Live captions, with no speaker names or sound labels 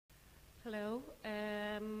Hello.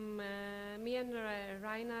 Me and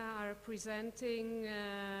Raina are presenting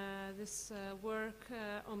this work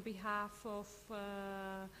on behalf of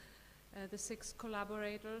the the 5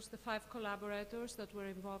 collaborators that were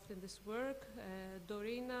involved in this work,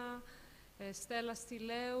 Dorina, Stella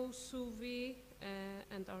Sylaiou, Suvi,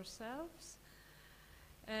 and ourselves.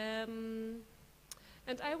 And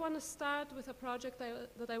I want to start with a project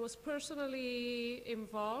that I was personally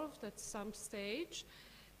involved at some stage.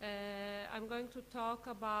 I'm going to talk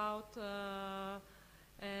about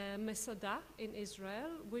Masada in Israel,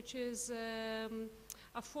 which is a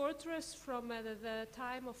fortress from the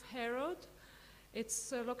time of Herod.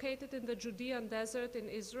 It's located in the Judean desert in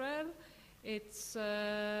Israel. It's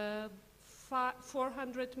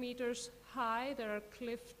 400 meters high. There are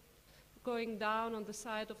cliffs going down on the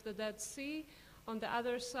side of the Dead Sea. On the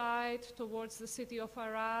other side, towards the city of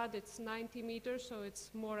Arad, it's 90 meters, so it's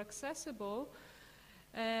more accessible.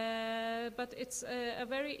 But it's a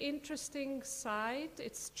very interesting site.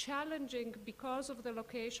 It's challenging because of the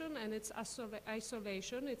location and its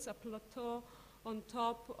isolation. It's a plateau on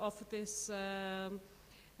top of this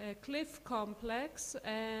cliff complex,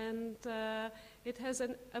 and it has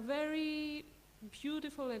a very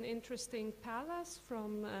beautiful and interesting palace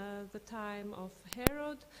from the time of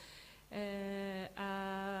Herod.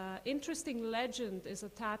 Interesting legend is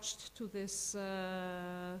attached to this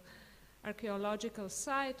archaeological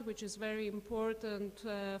site, which is very important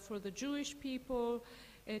for the Jewish people.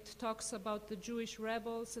 It talks about the Jewish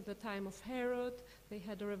rebels at the time of Herod. They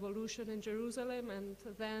had a revolution in Jerusalem, and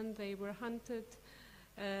then they were hunted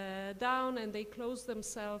down, and they closed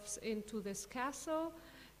themselves into this castle.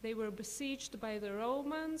 They were besieged by the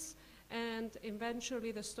Romans, and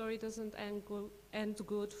eventually the story doesn't end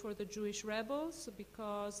good for the Jewish rebels,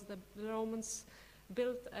 because the Romans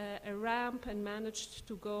built a ramp and managed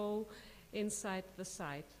to go inside the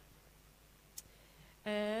site.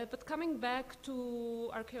 But coming back to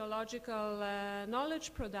archaeological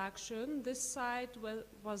knowledge production, this site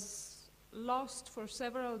was lost for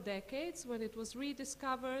several decades when it was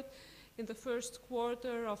rediscovered in the first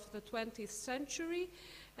quarter of the 20th century,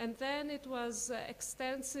 and then it was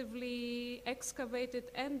extensively excavated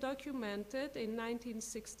and documented in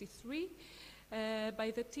 1963 by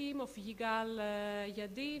the team of Yigal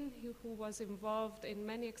Yadin, who was involved in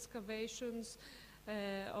many excavations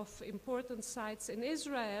of important sites in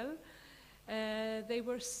Israel. They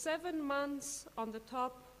were 7 months on the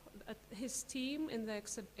top, his team in the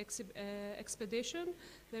expedition.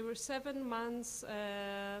 They were 7 months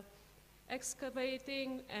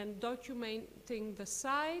excavating and documenting the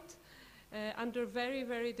site under very,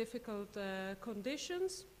 very difficult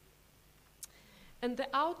conditions. And the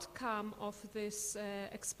outcome of this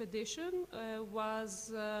expedition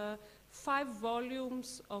was 5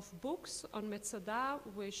 volumes of books on Masada,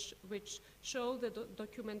 which show the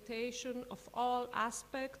documentation of all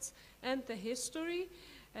aspects and the history.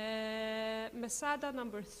 Masada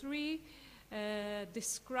number 3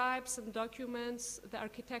 describes and documents the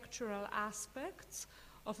architectural aspects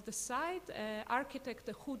of the site. Architect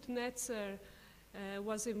Ehud Netzer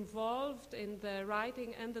was involved in the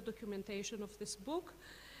writing and the documentation of this book.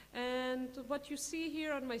 And what you see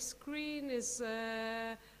here on my screen is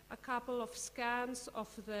a couple of scans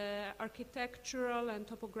of the architectural and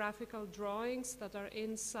topographical drawings that are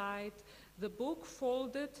inside the book,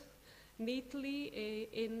 folded neatly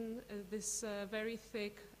in this very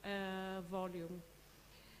thick volume.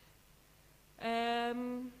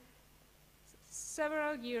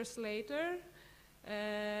 Several years later,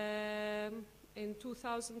 in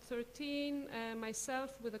 2013,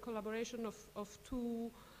 myself, with the collaboration of 2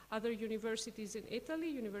 other universities in Italy,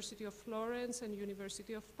 University of Florence and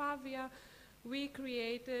University of Pavia, we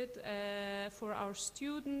created for our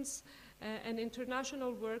students an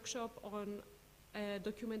international workshop on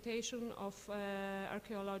documentation of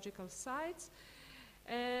archaeological sites.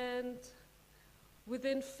 And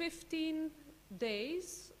within 15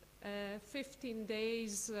 days,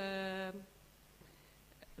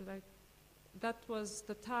 that was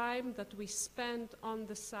the time that we spent on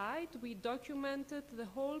the site. We documented the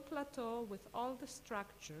whole plateau with all the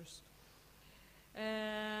structures.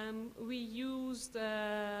 We used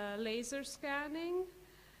laser scanning.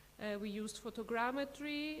 We used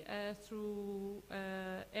photogrammetry through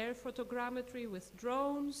air photogrammetry with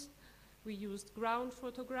drones. We used ground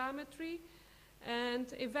photogrammetry.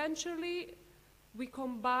 And eventually, we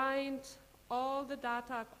combined all the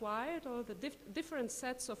data acquired, all the different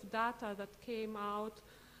sets of data that came out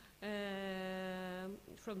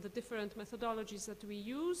from the different methodologies that we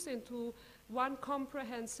use, into one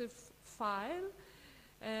comprehensive file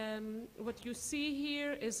What you see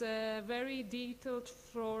here is a very detailed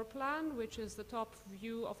floor plan, which is the top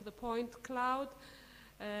view of the point cloud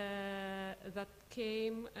that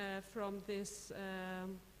came from this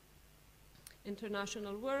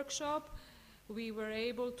international workshop. We were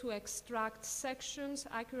able to extract sections,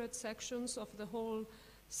 accurate sections of the whole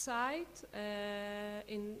site.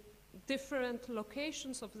 In different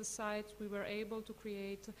locations of the site, we were able to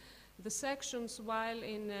create the sections, while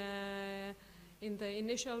in the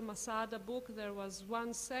initial Masada book there was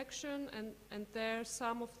one section, and there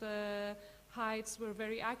some of the heights were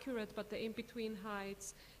very accurate, but the in-between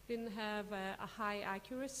heights didn't have a high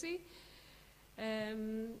accuracy.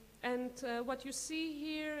 What you see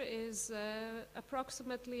here is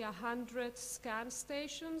approximately 100 scan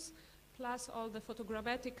stations, plus all the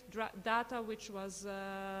photogrammetric data which was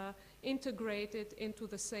integrated into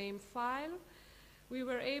the same file. We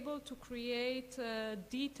were able to create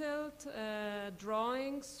detailed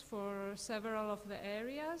drawings for several of the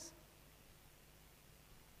areas.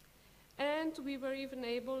 And we were even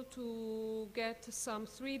able to get some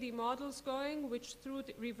 3D models going, which through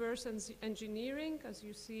the reverse engineering, as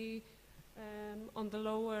you see on the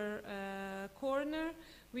lower corner,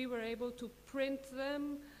 we were able to print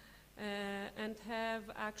them and have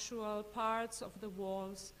actual parts of the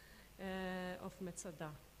walls of Metzada.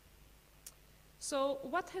 So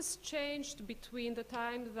what has changed between the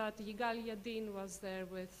time that Yigal Yadin was there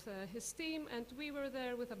with his team and we were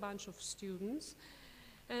there with a bunch of students?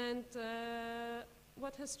 And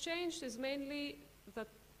what has changed is mainly that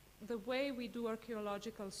the way we do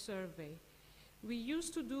archaeological survey. We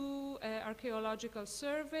used to do archaeological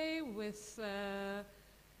survey with a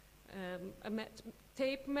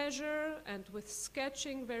tape measure and with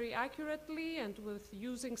sketching very accurately and with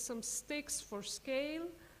using some sticks for scale.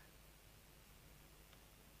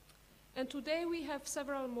 And today we have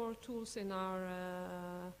several more tools in our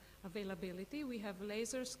availability. We have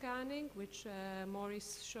laser scanning, which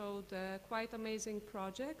Maurice showed quite amazing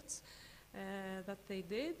projects that they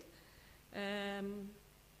did.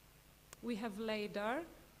 We have LiDAR,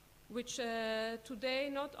 which today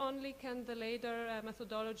not only can the LiDAR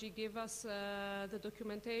methodology give us the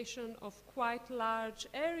documentation of quite large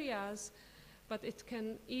areas, but it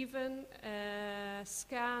can even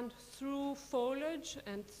scan through foliage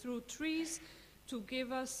and through trees to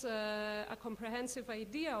give us a comprehensive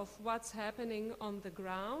idea of what's happening on the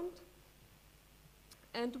ground.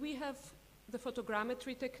 And we have the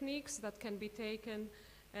photogrammetry techniques that can be taken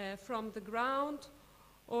from the ground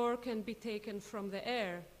or can be taken from the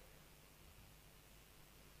air.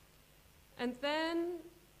 And then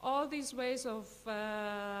all these ways of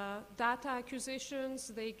data acquisitions,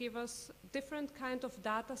 they give us different kind of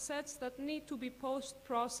data sets that need to be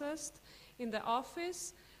post-processed in the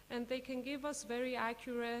office, and they can give us very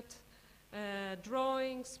accurate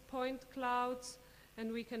drawings, point clouds,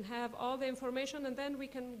 and we can have all the information, and then we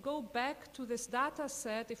can go back to this data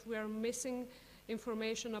set if we are missing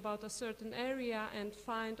information about a certain area and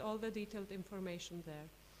find all the detailed information there.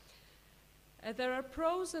 There are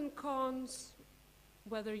pros and cons,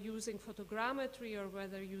 whether using photogrammetry or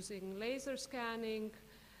whether using laser scanning.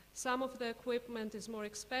 Some of the equipment is more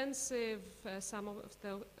expensive. Some of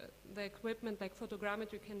the equipment, like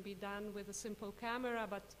photogrammetry, can be done with a simple camera,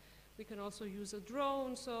 but we can also use a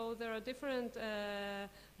drone. So there are different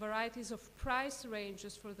varieties of price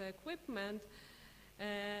ranges for the equipment.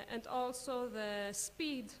 And also the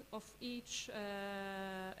speed of each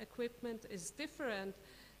equipment is different.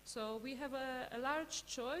 So we have a large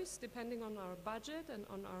choice depending on our budget and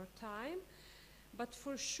on our time. But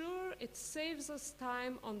for sure, it saves us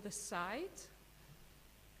time on the site.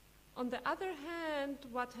 On the other hand,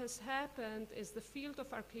 what has happened is the field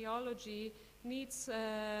of archaeology needs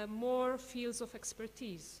more fields of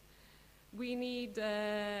expertise. We need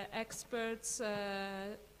expert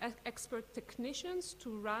technicians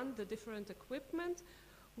to run the different equipment.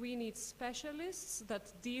 We need specialists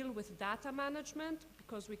that deal with data management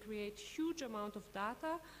because we create huge amount of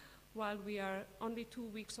data. While we are only 2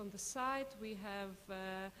 weeks on the site, we have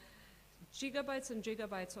gigabytes and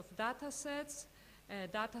gigabytes of data sets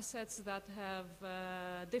that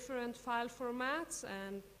have different file formats,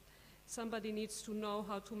 and somebody needs to know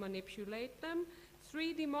how to manipulate them.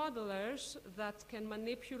 3D modelers that can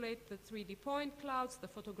manipulate the 3D point clouds, the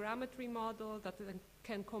photogrammetry model, that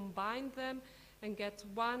can combine them and get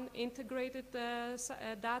one integrated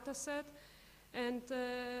data set. And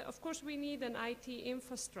of course we need an IT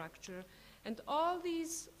infrastructure. And all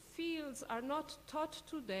these fields are not taught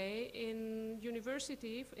today in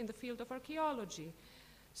university in the field of archaeology.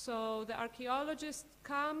 So the archaeologist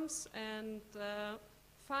comes and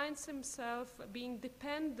finds himself being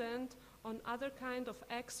dependent on other kind of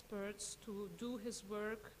experts to do his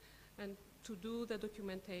work and to do the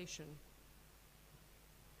documentation.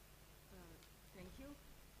 Thank you.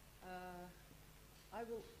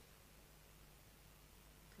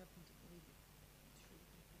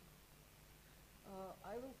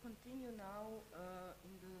 I will continue now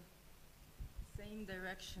in the same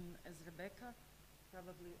direction as Rebecca,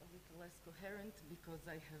 probably a little less coherent because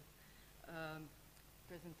I have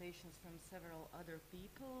presentations from several other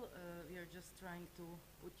people. We are just trying to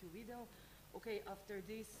put you video. Okay, after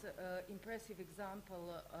this impressive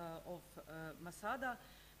example of Masada,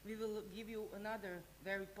 we will give you another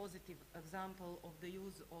very positive example of the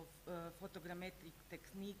use of photogrammetric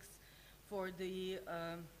techniques for the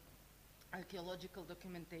archaeological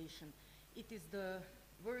documentation. It is the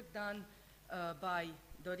work done by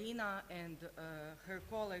Dorina and her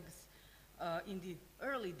colleagues in the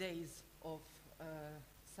early days of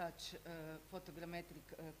such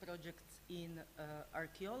photogrammetric projects in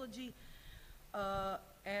archaeology.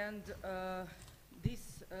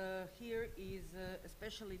 This here is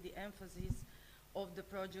especially the emphasis of the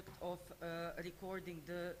project of recording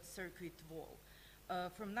the circuit wall.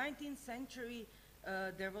 From 19th century,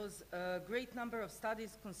 there was a great number of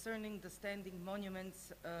studies concerning the standing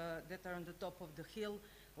monuments that are on the top of the hill,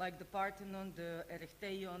 like the Parthenon, the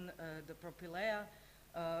Erechtheion, the Propylaea,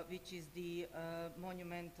 which is the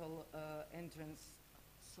monumental entrance.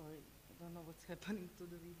 Sorry, I don't know what's happening to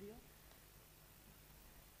the video.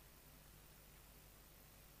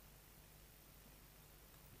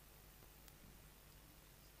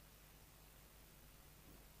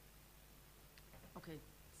 Okay,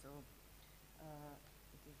 so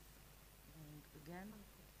it is going again.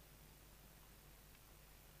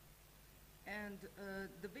 And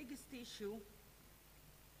the biggest issue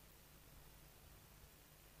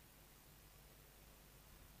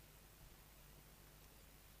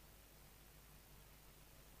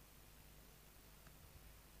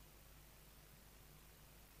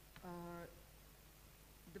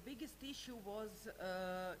was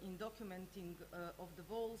in documenting of the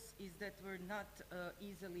walls is that were not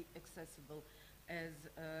easily accessible, as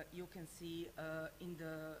you can see in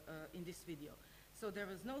this video. So there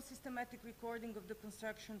was no systematic recording of the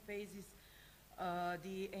construction phases,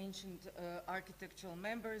 the ancient architectural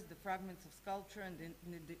members, the fragments of sculpture, and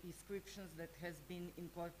the inscriptions that has been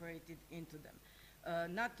incorporated into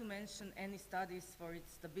them. Not to mention any studies for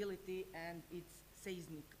its stability and its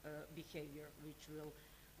seismic behavior, which will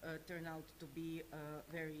turn out to be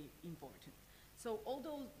very important. So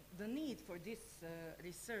although the need for this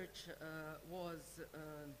research was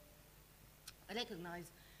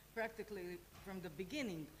recognized practically from the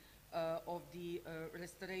beginning of the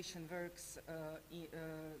restoration works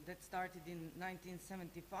that started in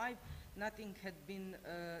 1975, nothing had been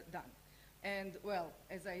done. And well,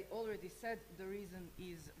 as I already said, the reason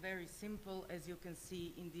is very simple. As you can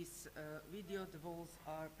see in this video, the walls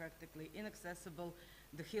are practically inaccessible.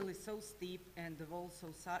 The hill is so steep and the walls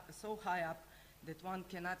so high up that one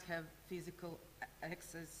cannot have physical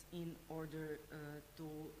access in order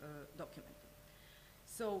to document them.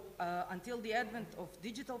 So until the advent of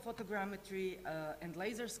digital photogrammetry and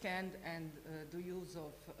laser scan and the use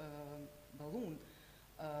of balloon,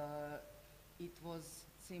 it was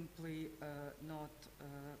simply not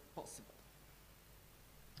possible.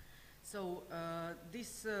 So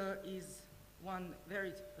this is one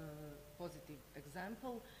very positive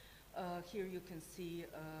example. Here you can see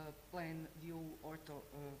plan view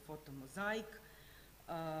orthophoto mosaic.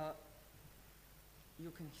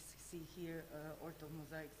 You can see here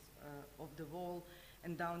orthomosaics of the wall,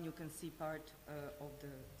 and down you can see part of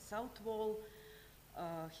the south wall.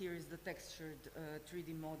 Here is the textured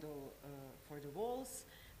 3D model for the walls.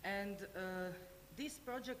 And this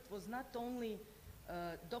project was not only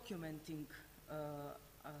documenting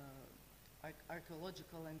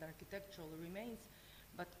archaeological and architectural remains,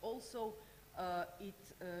 but also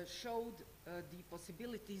it showed the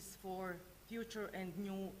possibilities for future and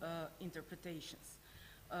new interpretations.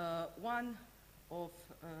 One of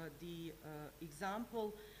the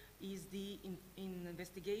example is the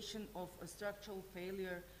investigation of a structural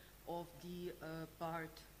failure of the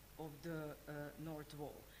part of the north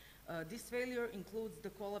wall. This failure includes the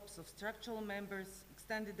collapse of structural members,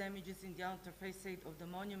 extended damages in the outer facade of the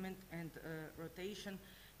monument, and rotation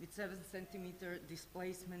with 7 centimeter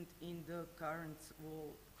displacement in the current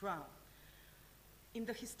wall crown. In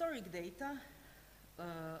the historic data,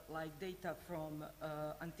 like data from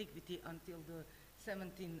antiquity until the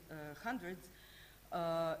 1700s,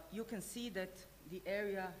 you can see that the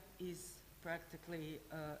area is practically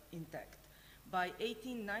intact. By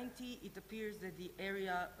 1890, it appears that the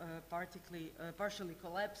area partially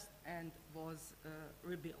collapsed and was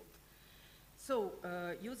rebuilt. So,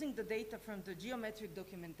 using the data from the geometric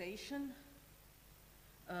documentation,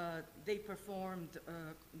 they performed,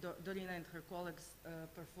 Dorina and her colleagues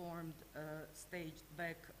performed staged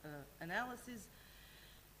back analysis.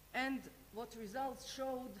 And what results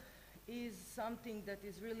showed is something that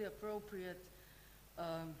is really appropriate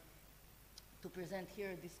to present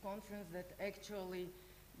here at this conference, that actually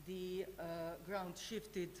the ground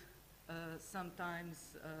shifted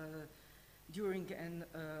sometimes during an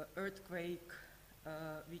earthquake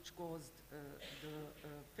which caused the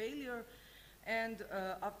failure. And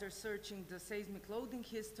after searching the seismic loading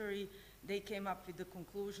history, they came up with the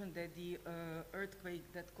conclusion that the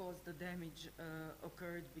earthquake that caused the damage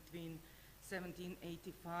occurred between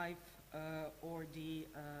 1785 or the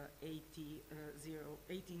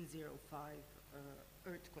 1805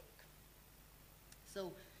 earthquake.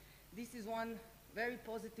 So this is one very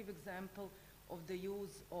positive example of the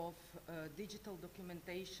use of digital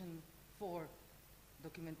documentation for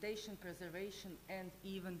documentation, preservation, and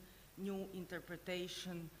even new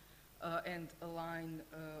interpretation and align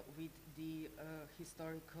with the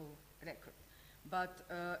historical record. But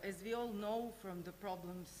as we all know from the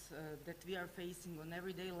problems that we are facing on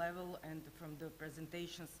everyday level and from the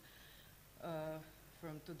presentations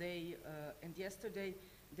from today and yesterday,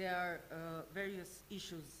 there are various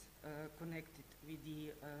issues connected with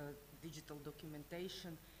the digital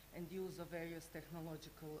documentation and use of various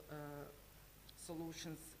technological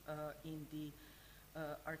solutions in the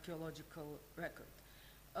archaeological record.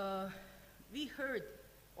 We heard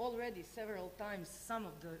already several times some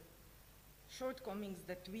of the shortcomings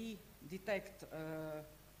that we detect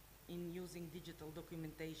in using digital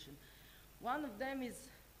documentation. One of them is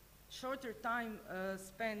shorter time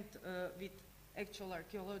spent with actual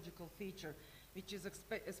archaeological feature, which is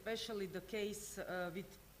especially the case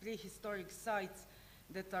with prehistoric sites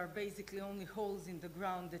that are basically only holes in the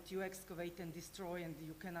ground that you excavate and destroy, and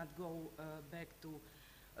you cannot go back to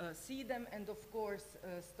see them, and of course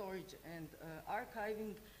storage and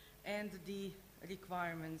archiving and the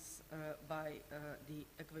requirements by the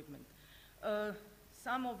equipment.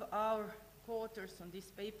 Some of our co-authors on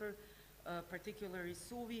this paper, particularly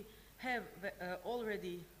Suvi, have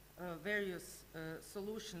already various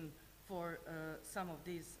solutions for some of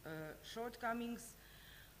these shortcomings.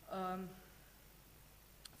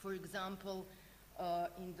 For example,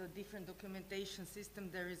 in the different documentation system,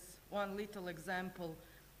 there is one little example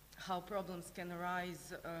how problems can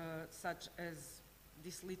arise, such as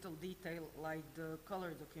this little detail like the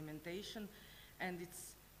color documentation, and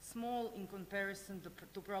it's small in comparison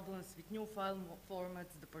to problems with new file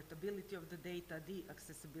formats, the portability of the data, the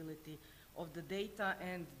accessibility of the data,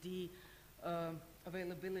 and the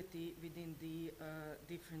availability within the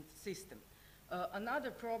different system.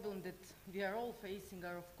 Another problem that we are all facing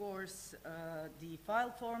are, of course, the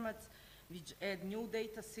file formats, which add new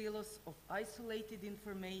data silos of isolated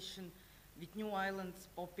information with new islands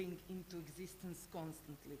popping into existence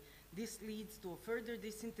constantly. This leads to a further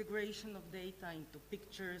disintegration of data into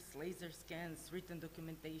pictures, laser scans, written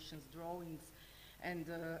documentations, drawings, and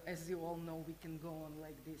as you all know, we can go on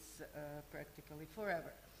like this practically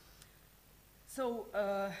forever. So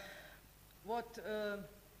what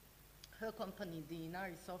her company, the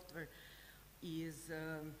Inari Software, is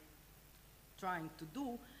trying to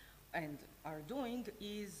do and are doing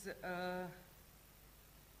is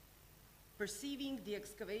perceiving the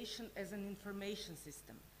excavation as an information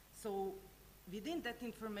system. So within that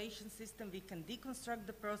information system, we can deconstruct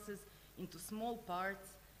the process into small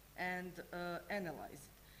parts and analyze it.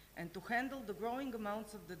 And to handle the growing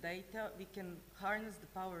amounts of the data, we can harness the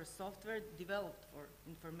power of software developed for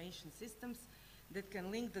information systems that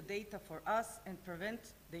can link the data for us and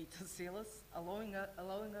prevent data silos, allowing us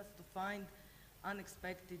to find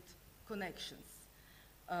unexpected connections.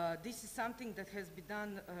 This is something that has been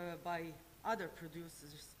done by other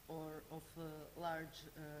producers of large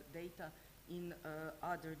data in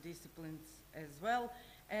other disciplines as well,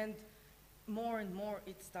 and more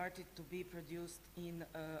it started to be produced in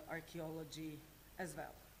archaeology as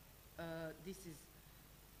well. This is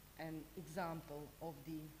an example of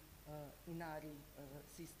the Inari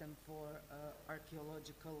system for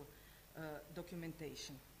archaeological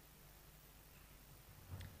documentation.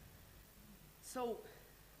 So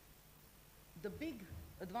the big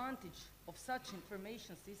advantage of such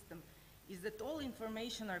information system is that all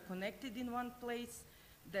information are connected in one place,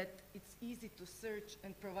 that it's easy to search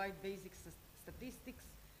and provide basic statistics,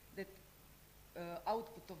 that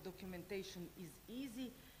output of documentation is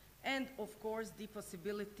easy, and of course the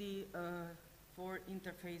possibility for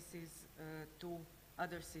interfaces to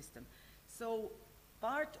other systems. So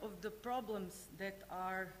part of the problems that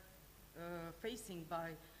are facing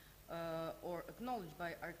by or acknowledged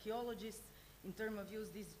by archaeologists in terms of use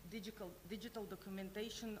these digital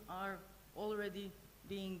documentation are already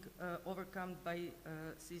being overcome by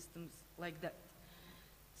systems like that.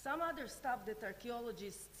 Some other stuff that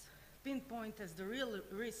archaeologists pinpoint as the real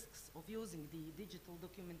risks of using the digital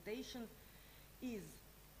documentation is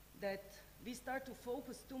that we start to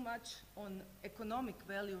focus too much on economic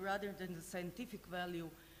value rather than the scientific value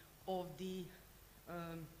of the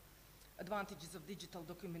advantages of digital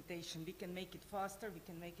documentation. We can make it faster, we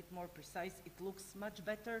can make it more precise, it looks much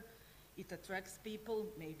better, it attracts people,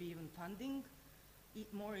 maybe even funding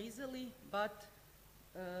more easily, but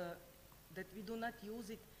that we do not use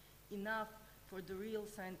it enough for the real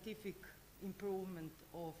scientific improvement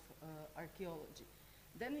of archaeology.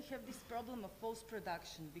 Then we have this problem of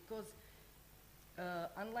post-production, because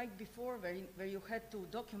unlike before where you had to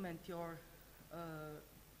document your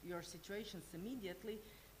situations immediately,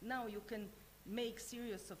 now you can make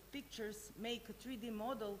series of pictures, make a 3D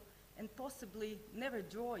model, and possibly never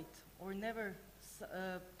draw it or never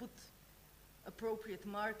put appropriate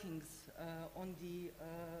markings on the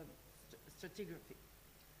stratigraphy.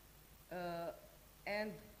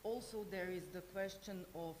 And also there is the question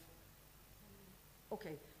of,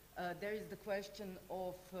 there is the question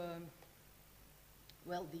of,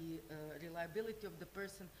 well, the reliability of the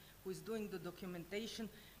person who is doing the documentation,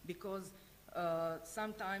 because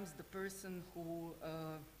sometimes the person who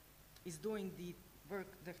is doing the work,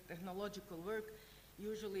 the technological work,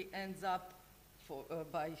 usually ends up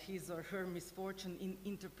by his or her misfortune in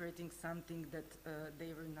interpreting something that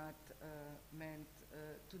they were not meant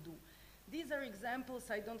to do. These are examples,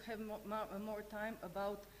 I don't have more time,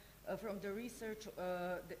 about from the research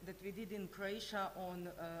that we did in Croatia on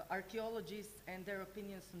archaeologists and their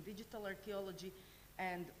opinions on digital archaeology,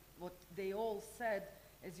 and what they all said,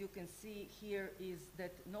 as you can see here, is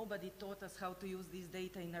that nobody taught us how to use these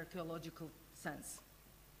data in archaeological sense.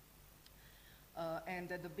 And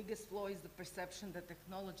that the biggest flaw is the perception that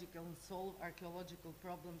technology can solve archaeological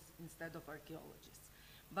problems instead of archaeologists.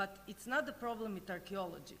 But it's not the problem with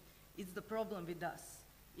archaeology, it's the problem with us.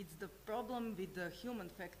 It's the problem with the human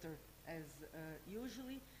factor as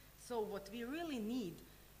usually. So what we really need,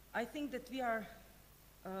 I think that we are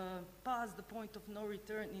past the point of no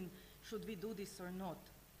return in should we do this or not.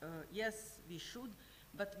 Yes, we should,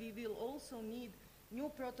 but we will also need new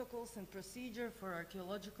protocols and procedure for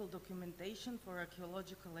archaeological documentation, for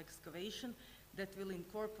archaeological excavation that will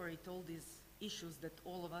incorporate all these issues that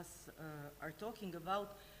all of us are talking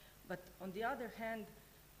about. But on the other hand,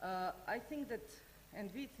 I think that, and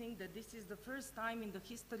we think that this is the first time in the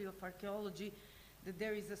history of archaeology that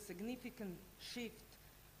there is a significant shift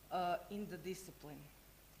in the discipline,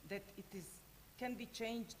 that it can be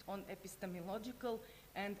changed on epistemological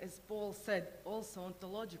and, as Paul said, also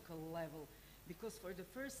ontological level. Because for the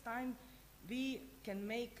first time, we can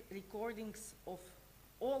make recordings of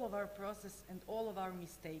all of our process and all of our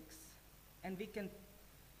mistakes. And we can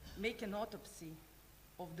make an autopsy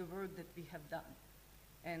of the work that we have done.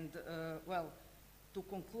 And well, to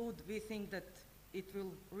conclude, we think that it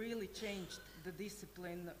will really change the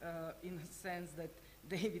discipline in a sense that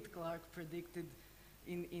David Clark predicted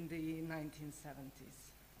in the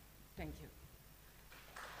 1970s. Thank you.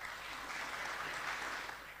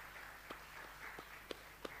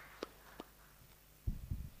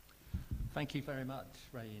 Thank you very much,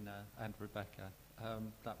 Raina and Rebecca.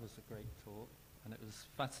 That was a great talk, and it was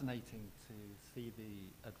fascinating to see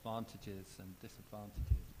the advantages and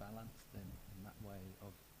disadvantages balanced in that way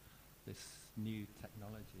of this new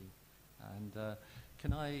technology. And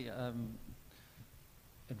can I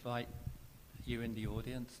invite you in the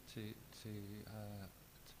audience to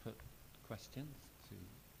put questions to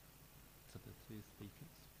the two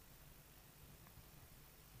speakers?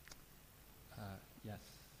 Yes.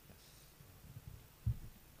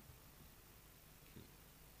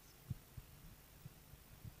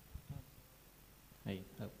 Hey,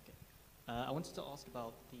 okay. I wanted to ask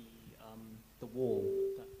about the wall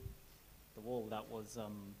that was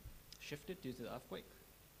shifted due to the earthquake.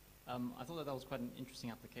 I thought that was quite an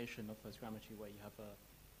interesting application of photogrammetry, where you have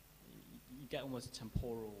you get almost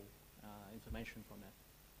temporal information from it.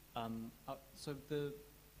 So the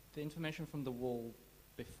information from the wall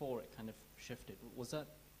before it kind of shifted, was that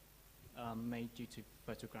made due to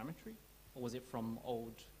photogrammetry, or was it from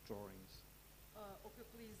old drawings? Okay,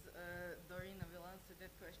 please, Dorina will answer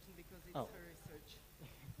that question because it's her research.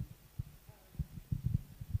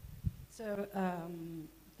 So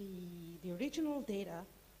the original data,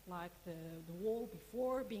 like the wall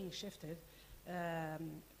before being shifted,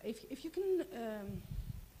 If you can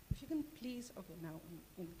please, okay, now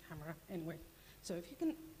I'm in camera anyway. So if you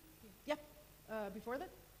can, yeah, before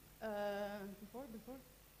that, before,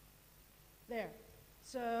 there.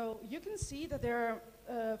 So you can see that there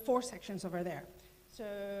are 4 sections over there. So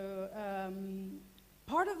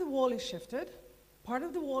part of the wall is shifted, part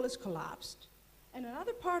of the wall is collapsed, and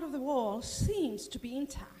another part of the wall seems to be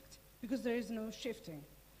intact because there is no shifting.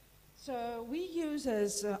 So we use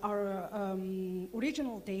as our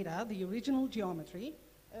original data, the original geometry,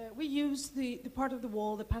 we use the part of the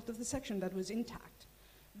wall, the part of the section that was intact.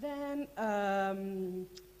 Then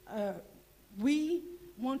we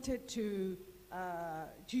wanted to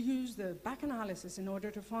use the back analysis in order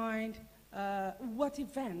to find what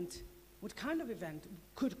kind of event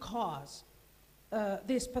could cause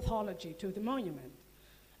this pathology to the monument.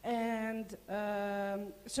 And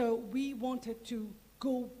so we wanted to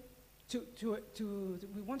go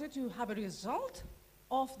we wanted to have a result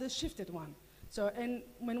of the shifted one. So, and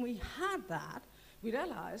when we had that, we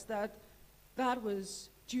realized that that was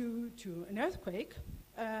due to an earthquake,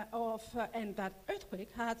 and that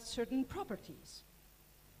earthquake had certain properties.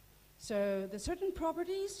 So the certain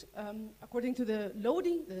properties, according to the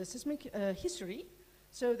loading, the seismic history,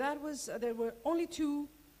 so that was, there were only 2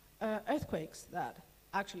 earthquakes that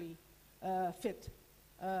actually fit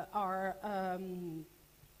our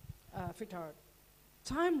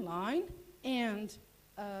timeline and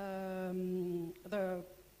the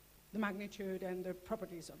magnitude and the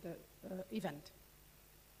properties of the event.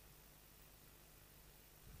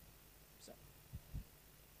 So.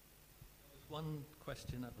 There's one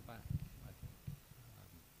question at the back, I think.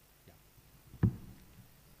 Yeah.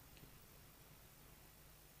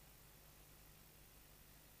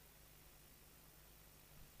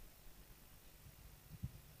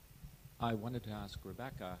 I wanted to ask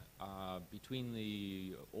Rebecca, between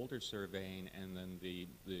the older surveying and then the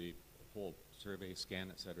whole survey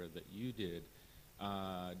scan, et cetera, that you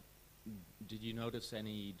did you notice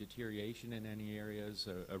any deterioration in any areas,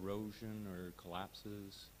 erosion or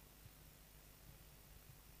collapses?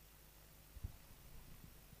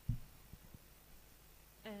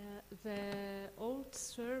 The old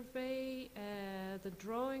survey, the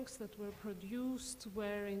drawings that were produced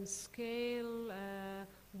were in scale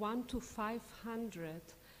 1 to 500.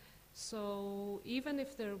 So even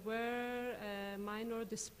if there were minor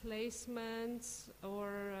displacements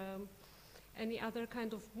or any other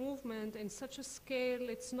kind of movement in such a scale,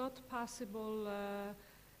 it's not possible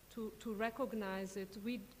to recognize it.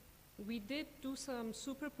 We did do some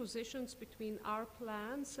superpositions between our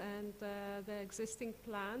plans and the existing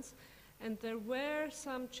plans, and there were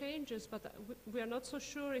some changes, but we are not so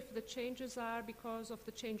sure if the changes are because of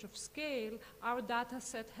the change of scale. Our data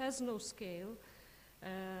set has no scale,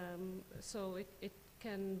 so it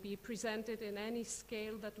can be presented in any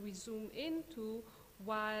scale that we zoom into,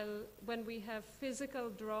 while when we have physical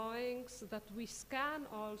drawings that we scan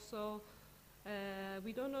also,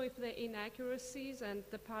 we don't know if the inaccuracies and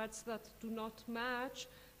the parts that do not match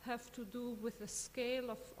have to do with the scale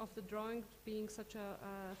of the drawing being such a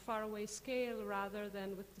faraway scale rather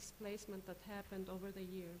than with displacement that happened over the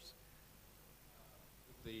years.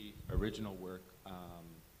 The original work,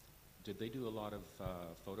 did they do a lot of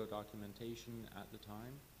photo documentation at the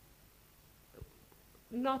time?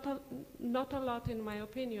 Not a lot, in my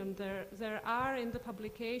opinion. There are in the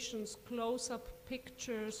publications close-up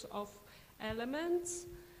pictures of elements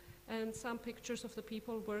and some pictures of the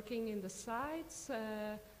people working in the sites,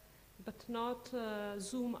 but not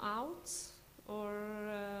zoom outs, or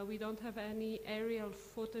we don't have any aerial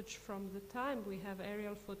footage from the time. We have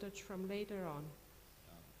aerial footage from later on.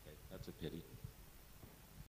 Okay, that's a pity.